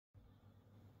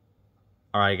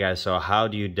Alright guys, so how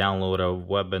do you download a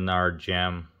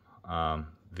Webinarjam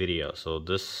video? So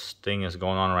this thing is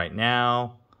going on right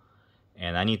now,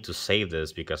 and I need to save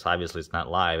this because obviously it's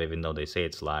not live, even though they say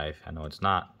it's live. I know it's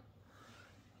not.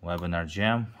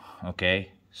 Webinarjam.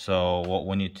 Okay, so what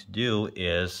we need to do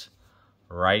is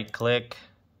right click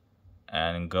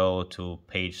and go to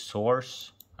page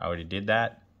source. I already did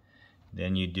that.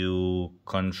 Then you do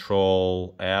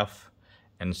Control F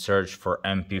and search for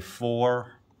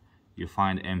MP4. You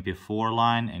find MP4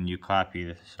 line and you copy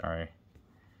this, and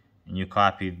you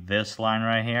copy this line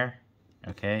right here,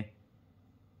 okay?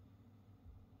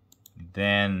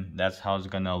 Then that's how it's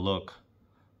gonna look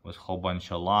with a whole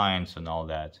bunch of lines and all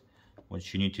that.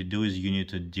 What you need to do is you need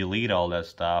to delete all that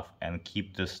stuff and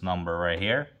keep this number right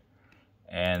here.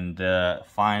 And the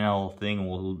final thing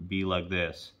will be like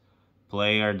this: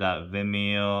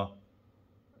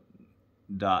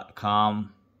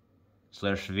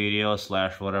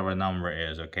 player.vimeo.com/video/whatever number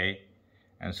is, okay?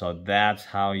 And so that's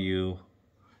how you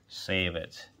save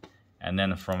it. And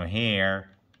then from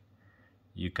here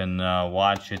you can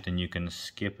watch it and you can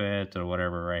skip it or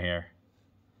whatever right here.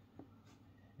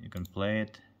 You can play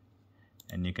it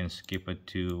and you can skip it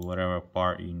to whatever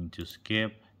part you need to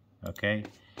skip, okay?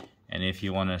 And if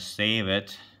you want to save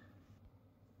it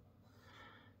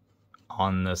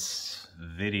on this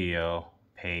video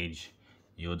page,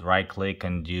 you would right click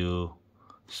and do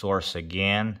source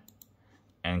again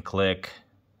and click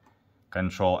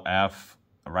Control F,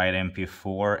 write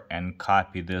MP4, and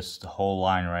copy this the whole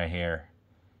line right here.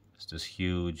 It's this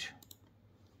huge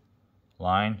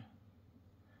line.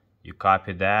 You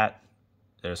copy that.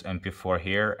 There's MP4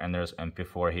 here and there's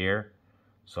MP4 here.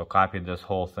 So copy this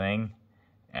whole thing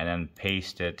and then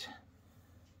paste it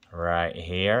right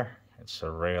here. It's a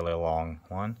really long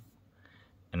one.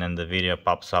 And then the video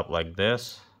pops up like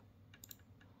this.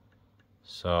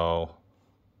 So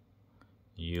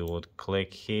you would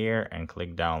click here and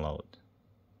click download.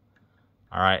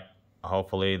 Alright,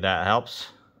 hopefully that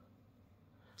helps.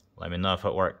 Let me know if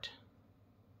it worked.